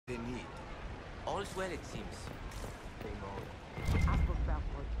All's well, it seems.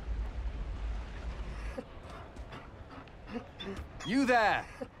 You there!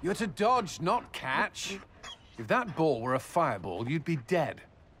 You're to dodge, not catch. If that ball were a fireball, you'd be dead.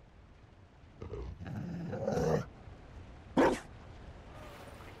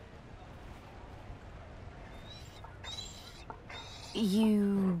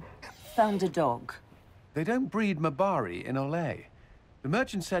 You found a dog? They don't breed Mabari in Olay. The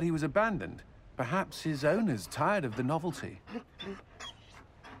merchant said he was abandoned. Perhaps his owner's tired of the novelty.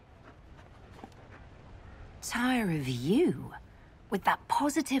 Tire of you? With that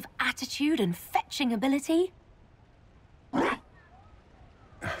positive attitude and fetching ability?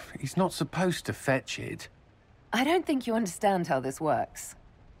 He's not supposed to fetch it. I don't think you understand how this works.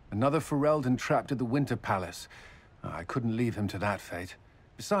 Another Ferelden trapped at the Winter Palace. I couldn't leave him to that fate.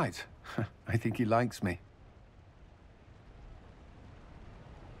 Besides, I think he likes me.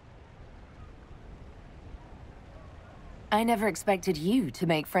 I never expected you to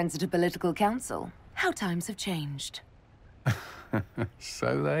make friends at a political council. How times have changed.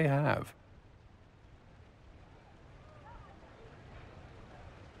 So they have.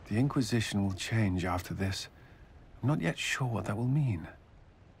 The Inquisition will change after this. I'm not yet sure what that will mean.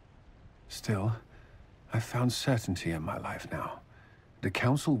 Still, I've found certainty in my life now. The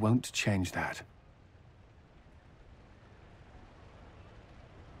Council won't change that.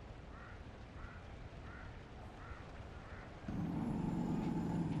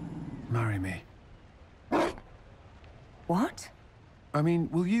 Marry me. What? I mean,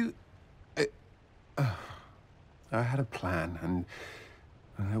 will you... I had a plan, and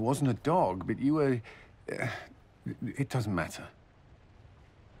there wasn't a dog, but you were... it doesn't matter.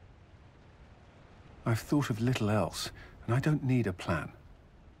 I've thought of little else, and I don't need a plan.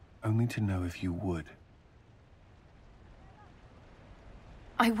 Only to know if you would.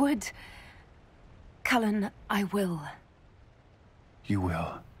 I would. Cullen, I will. You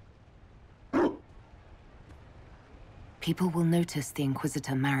will. People will notice the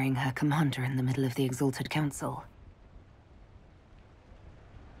Inquisitor marrying her commander in the middle of the Exalted Council.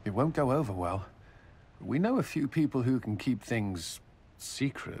 It won't go over well. We know a few people who can keep things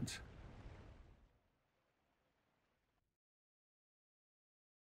secret.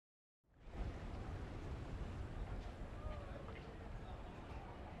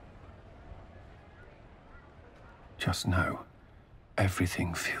 Just know,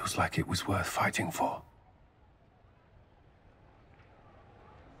 everything feels like it was worth fighting for.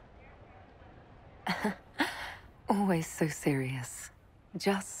 Always so serious.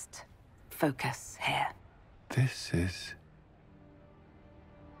 Just focus here.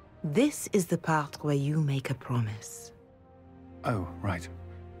 This is the part where you make a promise. Oh, right.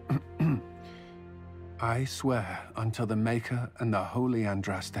 I swear unto the Maker and the Holy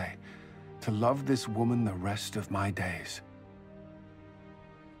Andraste to love this woman the rest of my days.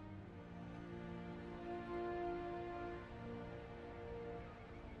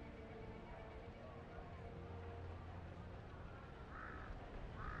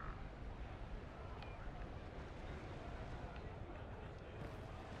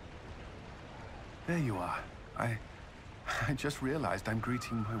 There you are. I just realized I'm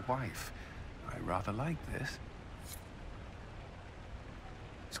greeting my wife. I rather like this.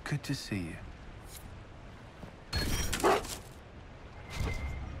 It's good to see you.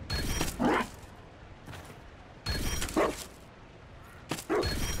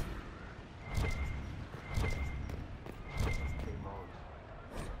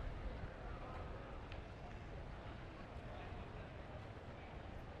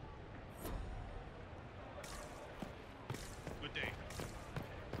 Good day.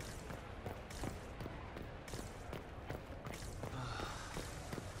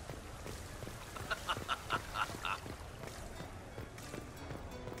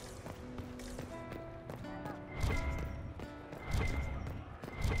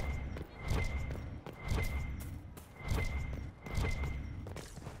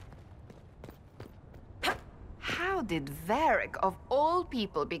 How did Varric, of all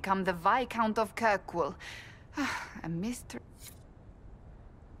people, become the Viscount of Kirkwall? A mystery.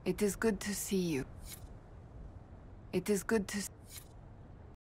 It is good to see you. It is good to...